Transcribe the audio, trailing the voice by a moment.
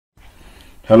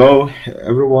Hello,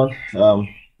 everyone.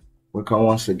 Welcome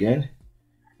once again.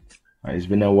 It's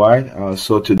been a while.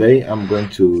 So today I'm going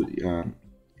to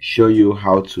show you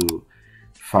how to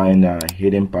find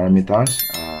hidden parameters.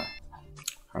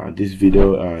 This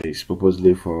video is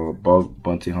purposely for bug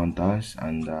bounty hunters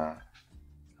and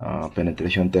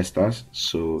penetration testers.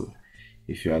 So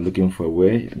if you are looking for a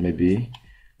way, maybe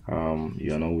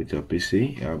you are not with your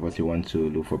PC, but you want to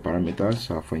look for parameters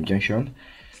for injection.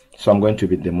 So I'm going to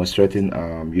be demonstrating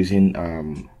using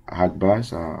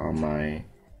HackBars on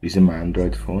using my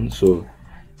Android phone. So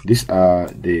these are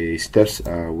the steps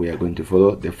we are going to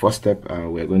follow. The first step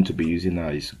we are going to be using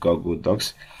is Google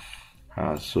Docs.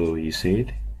 So you see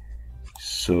it.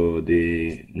 So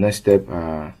the next step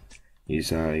is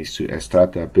to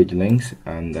extract page links,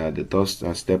 and the third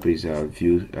step is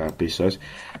view page source.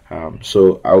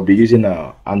 So I'll be using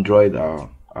an Android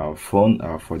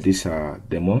phone for this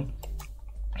demo.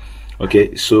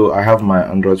 Okay, so I have my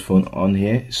Android phone on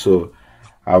here. So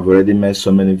I've already made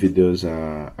so many videos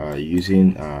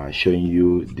using showing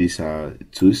you these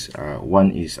tools. One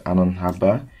is Anon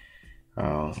HackBar.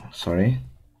 Sorry,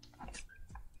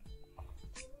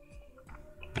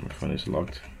 my phone is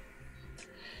locked.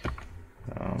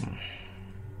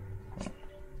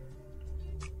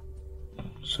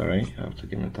 Sorry, I have to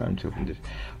give me time to open this.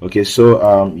 Okay,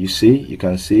 so you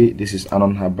can see this is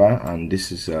Anon HackBar, and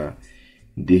this is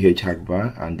DH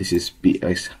HackBar, and this is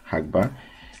PX HackBar.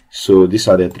 So these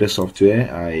are the three software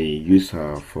I use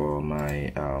for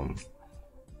my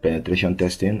penetration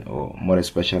testing, or more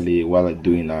especially while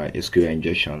doing SQL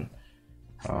injection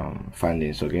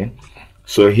findings. Okay,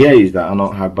 so here is the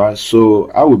Anon HackBar. So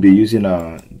I will be using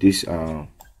this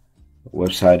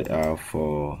website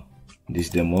for this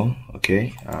demo.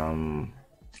 Okay,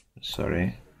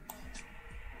 sorry,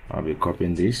 I'll be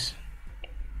copying this.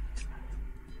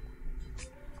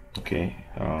 Okay,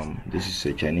 this is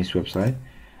a Chinese website,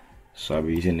 so I'll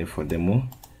be using it for demo.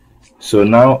 So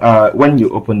now when you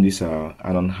open this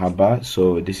Anon HackBar,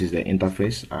 so this is the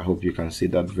interface. I hope you can see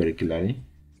that very clearly.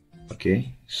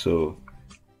 Okay, so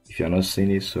if you're not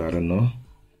seeing it, so I don't know,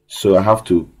 so I have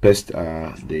to paste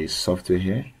the software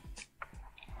here.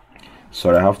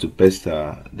 So I have to paste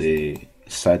the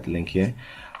site link here,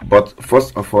 but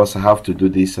first of all I have to do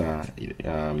this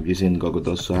using Google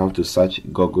Docs. So I have to search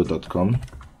google.com.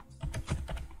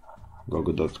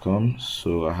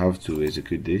 So I have to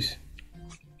execute this.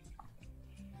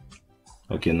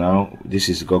 Okay, now this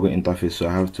is Google interface, so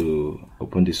I have to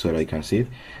open this so that I can see it.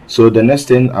 So the next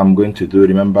thing I'm going to do,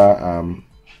 remember,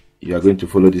 you are going to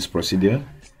follow this procedure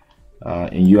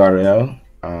in URL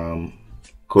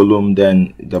column,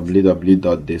 then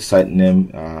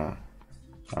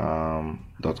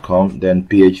www.thesitename.com, then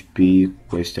php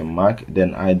question mark,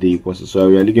 then id equals. So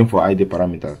we are looking for id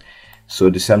parameters. So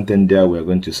the same thing there, we're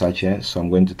going to search here. So I'm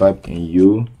going to type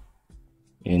in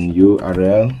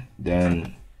URL,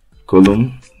 then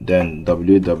column, then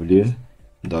www.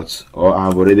 Or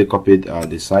I've already copied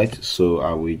the site, so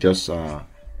I will just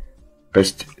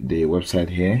paste the website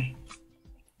here.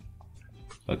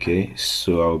 Okay,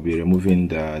 so I'll be removing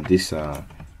this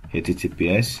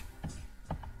HTTPS.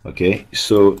 Okay,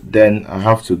 so then I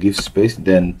have to give space,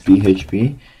 then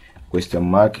php question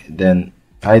mark, then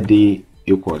id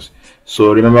equals.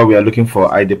 So remember, we are looking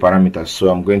for id parameters, so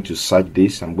I'm going to search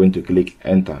this. I'm going to click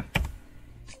enter.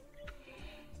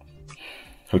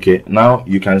 Okay, now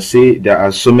you can see there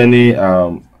are so many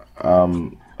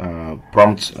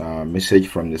prompt message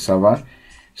from the server.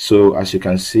 So as you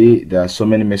can see, there are so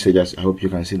many messages. I hope you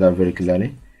can see that very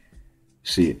clearly.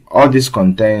 See, all this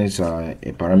contains a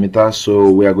parameter,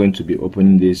 so we are going to be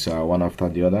opening this one after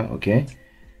the other. Okay,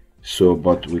 so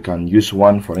but we can use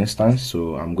one for instance.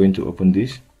 So I'm going to open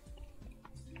this.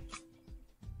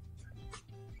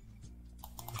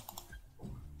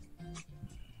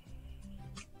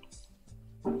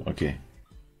 Okay,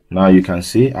 now you can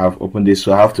see I've opened this,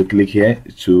 so I have to click here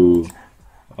to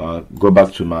go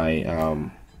back to my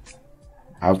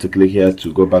I have to click here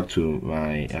to go back to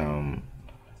my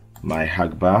my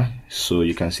HackBar. So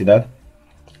you can see that.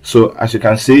 So as you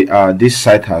can see, this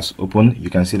site has opened. You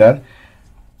can see that.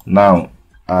 Now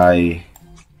you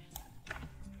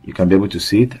can be able to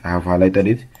see it. I have highlighted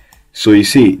it. So you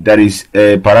see there is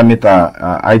a parameter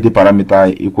id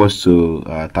parameter equals to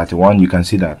 31. You can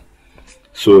see that.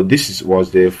 So this was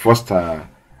the first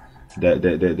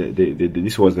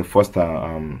this was the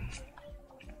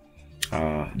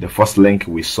first link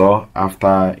we saw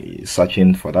after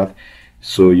searching for that.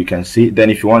 So you can see, then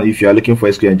if you are looking for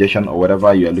SQL injection or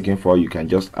whatever you are looking for, you can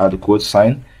just add the quote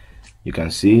sign. You can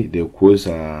see the quotes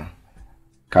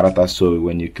characters. So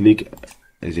when you click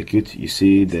execute, you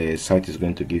see the site is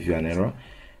going to give you an error.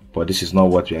 but this is not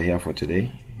what we are here for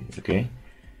today. Okay,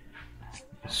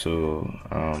 so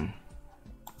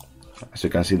as you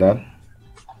can see that,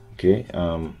 okay,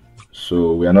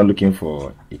 so we are not looking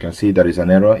for, you can see there is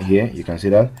an error here. You can see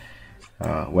that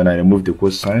when I remove the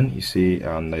quote sign, you see,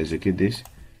 and I execute this,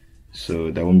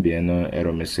 so there won't be any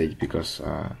error message, because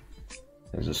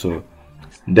so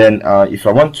then if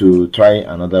I want to try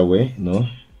another way, no,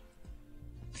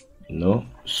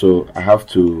 so I have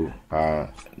to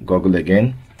Google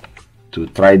again to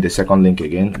try the second link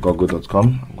again,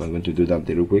 google.com. I'm going to do that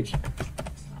real quick.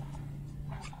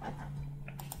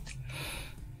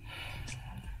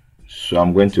 So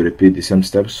I'm going to repeat the same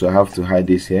steps. So I have to hide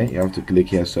this here. You have to click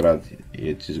here so that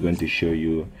it is going to show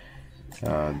you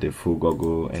the full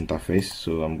Google interface.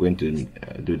 So I'm going to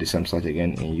do the same search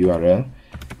again in URL,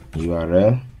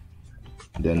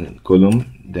 then column,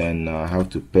 then I have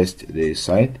to paste the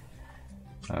site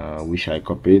which I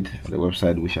copied, the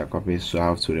website which I copied. So I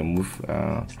have to remove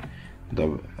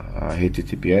the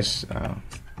HTTPS.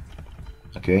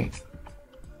 Okay,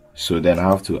 so then I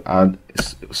have to add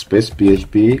space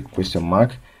PHP question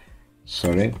mark,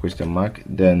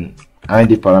 then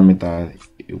ID parameter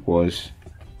equals,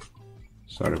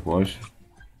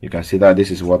 you can see that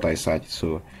this is what I searched,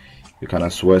 so you can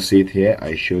as well see it here.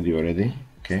 I showed you already.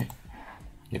 Okay,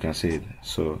 you can see it.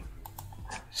 So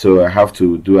I have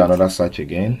to do another search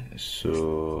again,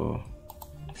 so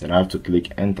then I have to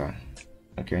click enter.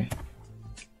 Okay,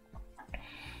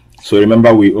 so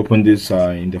remember we opened this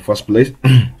in the first place.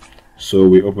 So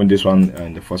we opened this one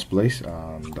in the first place,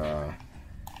 and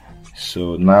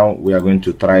so now we are going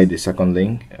to try the second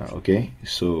link. Okay,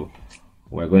 so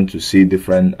we're going to see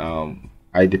different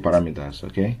ID parameters.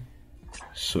 Okay,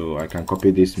 so I can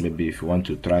copy this, maybe if you want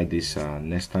to try this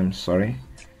next time.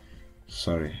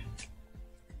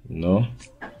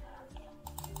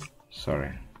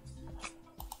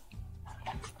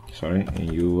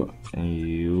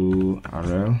 In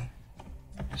URL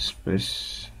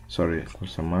space,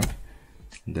 question mark,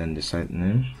 then the site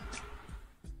name.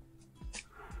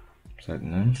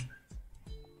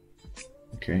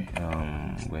 Okay,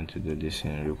 I'm going to do this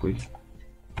in real quick.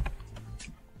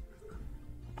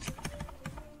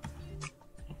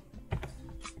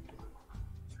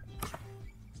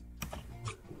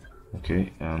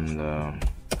 Okay, and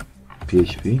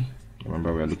PHP,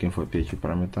 remember we are looking for PHP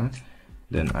parameter,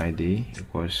 then ID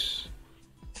equals,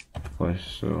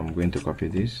 so I'm going to copy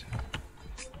this.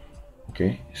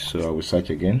 Okay, so I will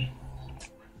search again.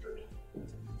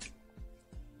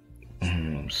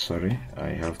 Sorry, I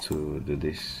have to do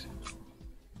this.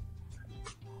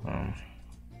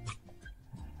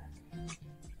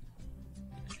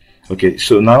 Okay,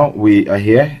 so now we are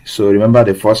here. So remember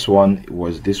the first one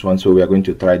was this one, so we are going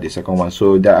to try the second one.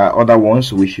 So there are other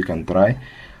ones which you can try.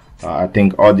 I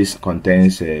think all this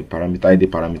contains a parameter, ID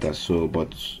parameters, so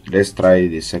but let's try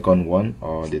the second one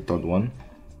or the third one.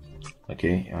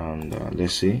 Okay, and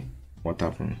let's see what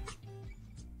happened.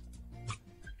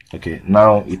 Okay,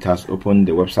 now it has opened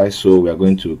the website, so we are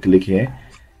going to click here,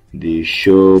 the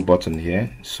show button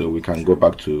here, so we can go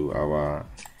back to our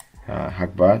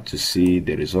HackBar to see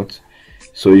the result.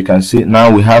 So you can see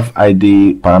now we have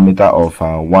ID parameter of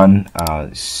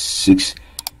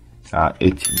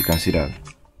 168. You can see that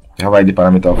we have ID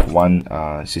parameter of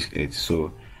 168.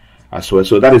 So as well,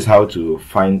 so that is how to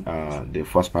find the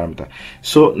first parameter.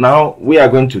 So now we are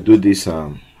going to do this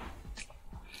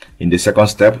in the second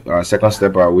step,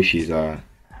 which is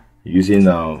using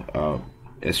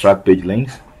extract page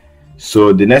links.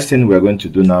 So the next thing we are going to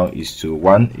do now is to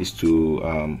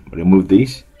remove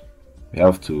this. We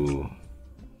have to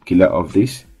clear off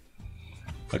this.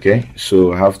 Okay,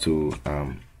 so I have to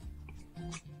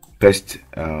paste.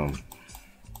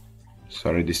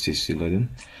 Sorry, this is still loading.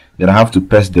 Then I have to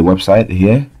paste the website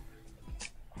here.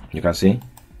 You can see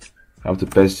I have to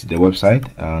paste the website,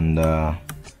 and I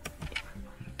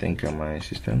think my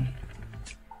system.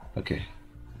 Okay,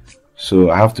 so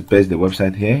I have to paste the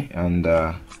website here, and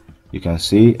you can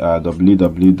see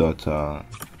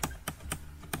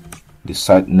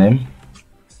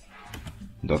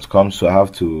www.thesitename.com. so I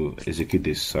have to execute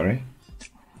this. Sorry,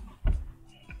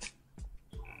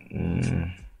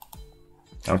 I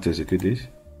have to execute this.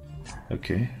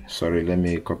 Okay, sorry, let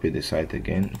me copy the site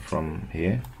again from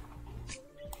here.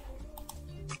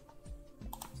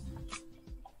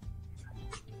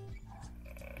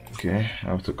 Okay, I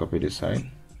have to copy the site.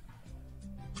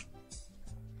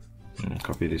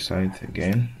 Copy the site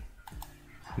again.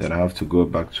 Then I have to go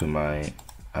back to my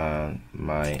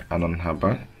Anon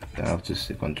HackBar. Then I have to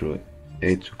say Ctrl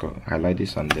A to highlight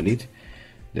this and delete.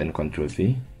 Then Ctrl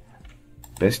V,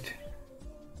 paste.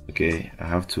 Okay, I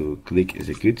have to click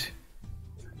execute.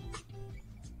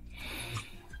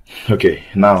 Okay,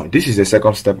 now this is the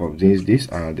second step of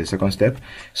the second step.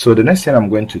 So the next thing I'm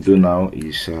going to do now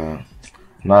is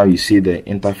now you see the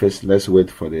interface. Let's wait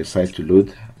for the site to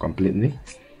load completely.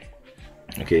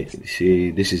 Okay,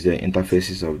 see, this is the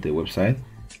interfaces of the website.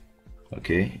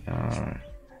 Okay,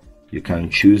 you can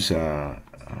choose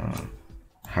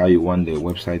how you want the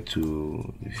website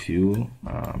to view,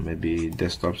 maybe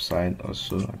desktop side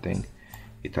also. I think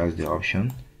it has the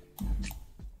option.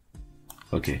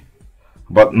 Okay,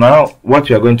 but now what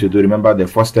we are going to do, remember the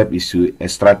first step is to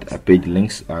extract a page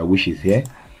links, which is here.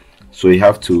 So you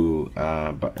have to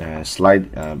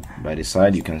slide by the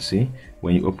side. You can see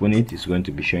when you open it, it's going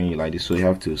to be showing you like this. So you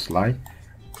have to slide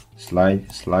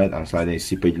and slide and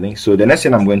see page links. So the next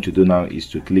thing I'm going to do now is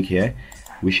to click here,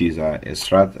 which is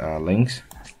extract links.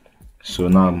 So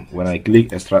now when I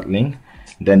click extract link,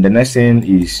 then the next thing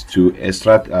is to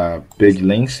extract page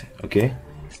links. Okay,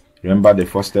 remember the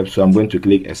first step. So I'm going to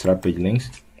click extract page links.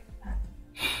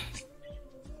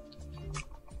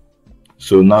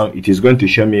 So now it is going to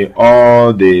show me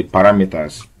all the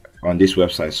parameters on this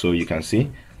website. So you can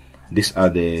see these are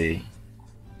the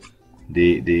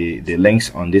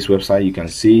links on this website. You can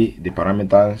see the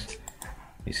parameters.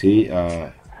 You see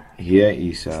here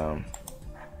is you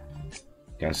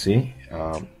can see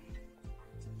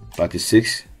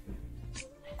 36,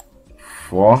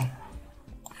 4,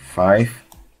 5,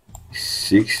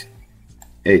 6,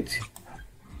 8.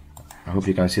 I hope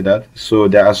you can see that. So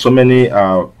there are so many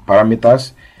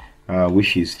parameters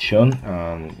which is shown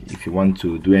if you want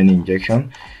to do any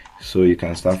injection. So you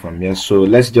can start from here. So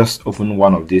let's just open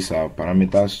one of these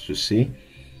parameters to see,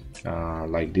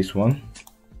 like this one.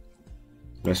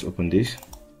 Let's open this.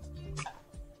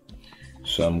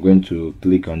 So I'm going to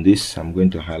click on this. I'm going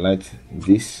to highlight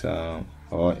this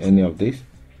or any of this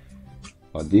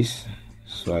or this,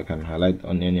 so I can highlight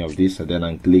on any of this and then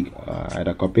I click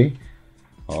either copy,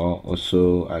 or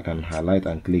also I can highlight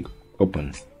and click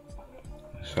open.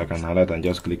 So I can highlight and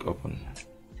just click open.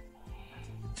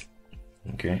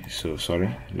 Okay, so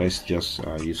sorry, let's just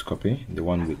use copy, the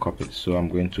one we copied. So I'm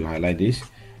going to highlight this,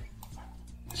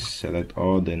 select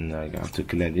all, then I have to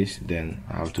clear this, then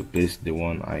I have to paste the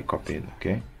one I copied.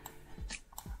 Okay,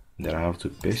 then I have to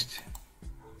paste.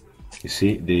 You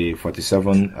see the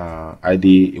 47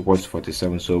 ID equals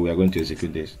 47, so we are going to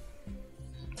execute this.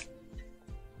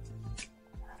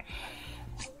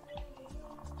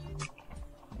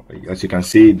 As you can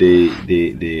see,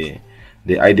 the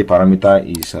ID parameter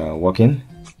is working.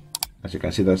 As you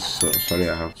can see, that's sorry,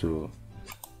 I have to.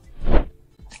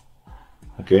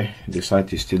 Okay, the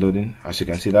site is still loading. As you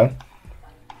can see that.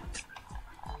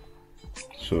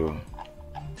 So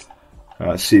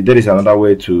see, there is another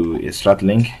way to extract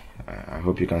link. I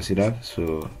hope you can see that.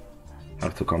 So I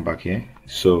have to come back here.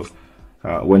 So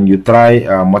when you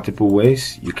try multiple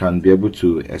ways, you can be able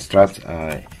to extract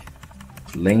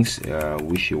links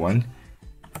which you want.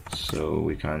 So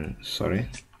we can, sorry,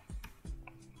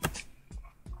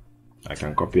 I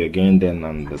can copy again, then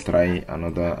and try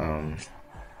another.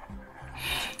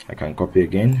 I can copy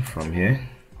again from here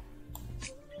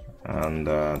and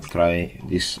try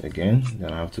this again.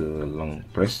 Then I have to long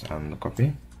press and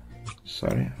copy.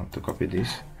 Sorry, I have to copy this.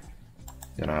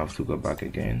 Then I have to go back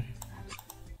again.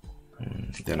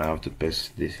 Then I have to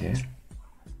paste this here.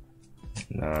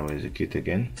 Then I will execute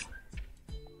again.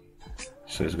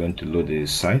 So it's going to load the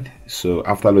site. So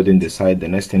after loading the site, the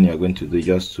next thing you're going to do is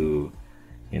just to,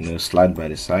 you know, slide by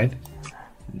the side,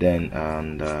 then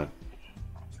and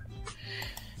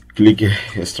click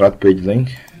extract page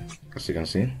link, as you can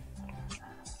see.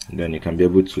 Then you can be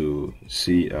able to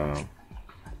see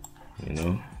you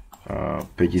know,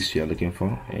 pages you are looking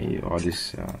for, all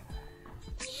this.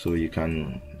 So you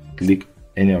can click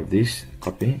any of these,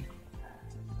 copy,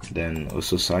 then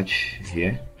also search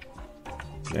here,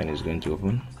 then it's going to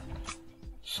open.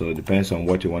 So it depends on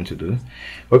what you want to do.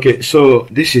 Okay, so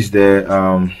this is the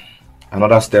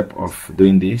another step of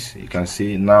doing this. You can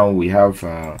see now we have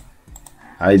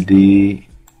ID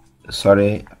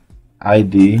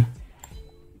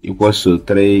equals to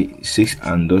 3, 6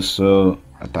 and also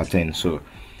 13. So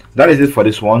that is it for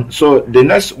this one. So the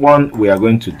next one we are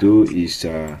going to do is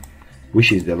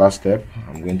which is the last step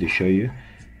I'm going to show you,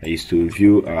 is to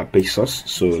view page source.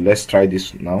 So let's try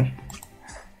this now.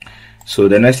 So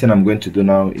the next thing I'm going to do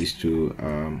now is to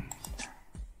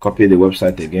copy the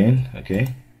website again. Okay,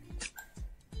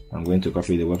 I'm going to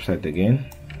copy the website again,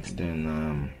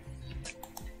 then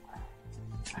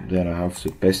I have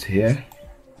to paste here.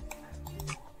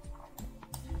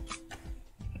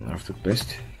 I have to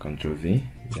paste, Ctrl V,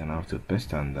 then I have to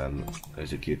paste and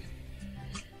execute.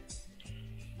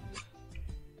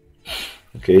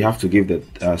 Okay, you have to give the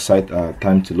site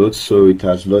time to load. So it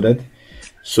has loaded.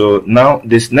 So now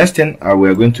this next thing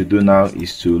we're going to do now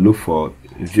is to look for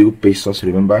view page source.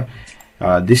 Remember,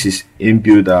 this is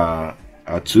inbuilt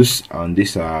tools on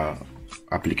this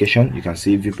application. You can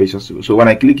see view page source. So when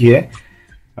I click here,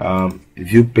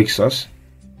 view page source,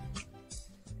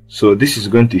 so this is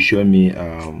going to show me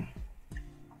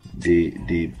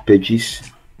the pages.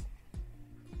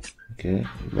 Okay,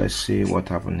 let's see what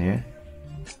happened here.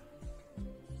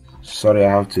 Sorry,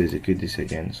 I have to execute this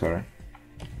again. Sorry,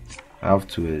 I have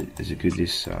to execute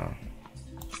this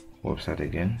website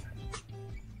again.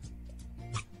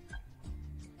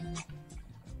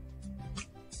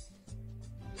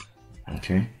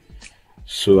 Okay,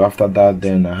 so after that,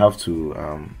 then I have to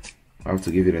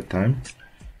give it a time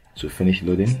to finish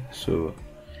loading. So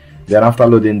then after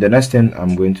loading, the next thing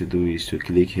I'm going to do is to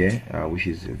click here, which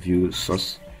is view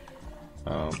source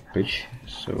page.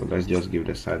 So let's just give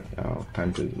the site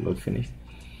time to load finish.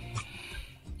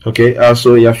 Okay,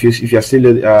 so yeah, if you're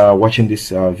still watching this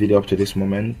video up to this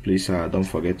moment, please don't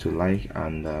forget to like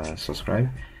and subscribe.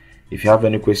 If you have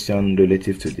any question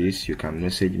relative to this, you can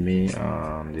message me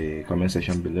on the comment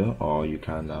section below, or you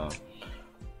can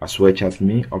as well chat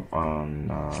me up on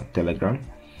Telegram.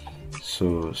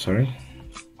 So sorry.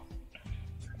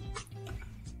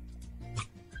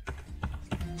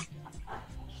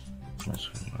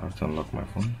 I have to unlock my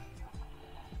phone.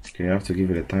 Okay, I have to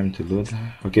give it a time to load.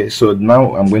 Okay, so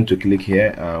now I'm going to click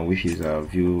here, which is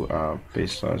view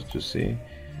page source, to see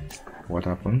what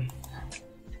happened.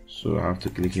 So I have to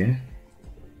click here.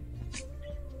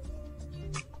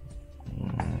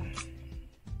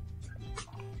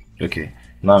 Okay,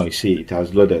 now you see it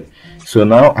has loaded. So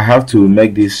now I have to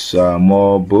make this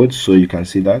more bold so you can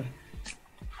see that.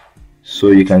 So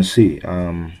you can see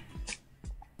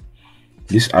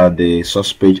these are the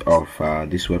source page of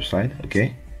this website.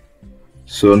 Okay,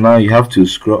 so now you have to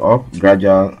scroll up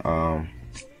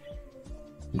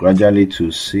gradually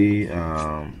to see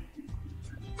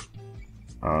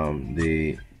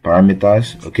the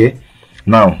parameters. Okay,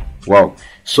 now wow,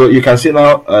 so you can see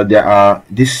now there are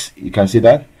this, you can see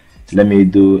that. Let me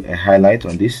do a highlight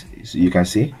on this so you can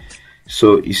see.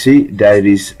 So you see there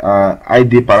is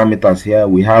ID parameters here.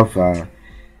 We have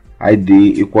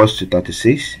ID equals to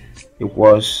 36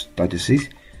 equals 36.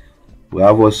 We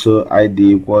have also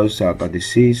ID equals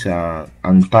 36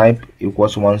 and type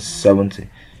equals 170.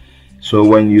 So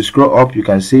when you scroll up, you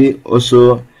can see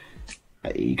also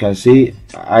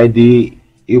ID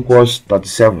equals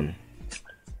 37.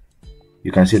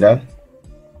 You can see that.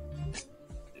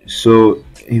 So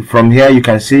from here you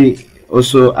can see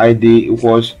also ID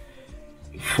equals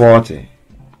 40.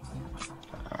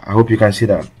 I hope you can see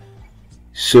that.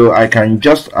 So I can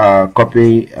just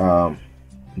copy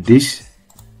this,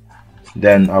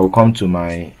 then I will come to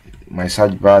my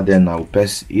search bar, then I will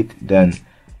paste it, then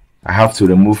I have to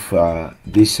remove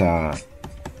this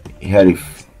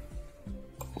href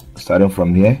starting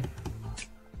from here,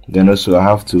 then also I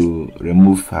have to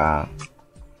remove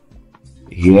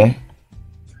here,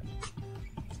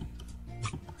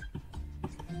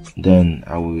 then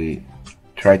I will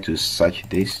try to search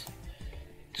this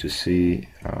to see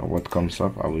what comes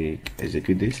up. I will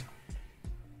execute this.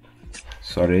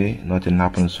 Sorry, nothing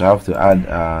happens, so I have to add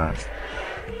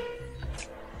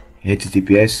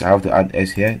HTTPS. I have to add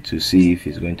S here to see if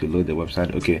it's going to load the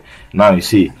website. Okay, now you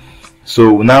see,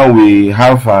 so now we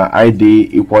have ID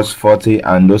equals 40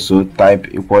 and also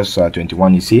type equals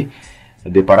 21. You see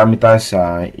the parameters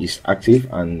is active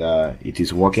and it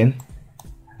is working.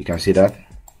 You can see that.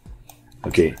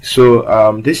 Okay,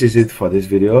 so this is it for this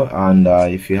video, and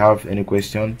if you have any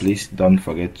question, please don't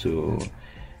forget to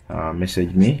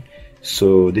message me.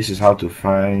 So this is how to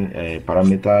find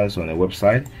parameters on a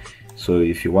website. So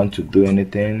if you want to do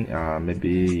anything,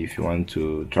 maybe if you want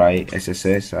to try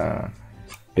SSS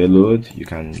payload, you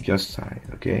can just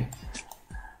okay,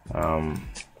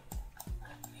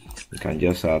 you can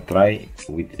just try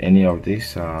with any of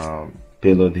this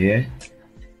payload here.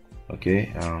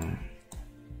 Okay,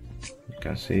 you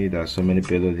can see there are so many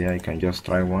payloads here. You can just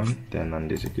try one, then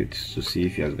and execute to see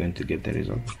if you are going to get the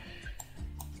result.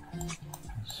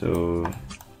 So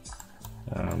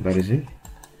that is it.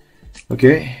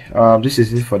 Okay, this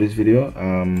is it for this video.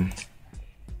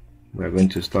 We are going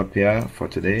to stop here for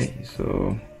today.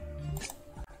 So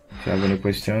if you have any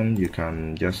question, you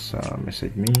can just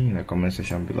message me in the comment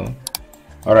section below.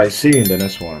 All right, see you in the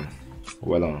next one.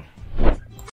 Well on.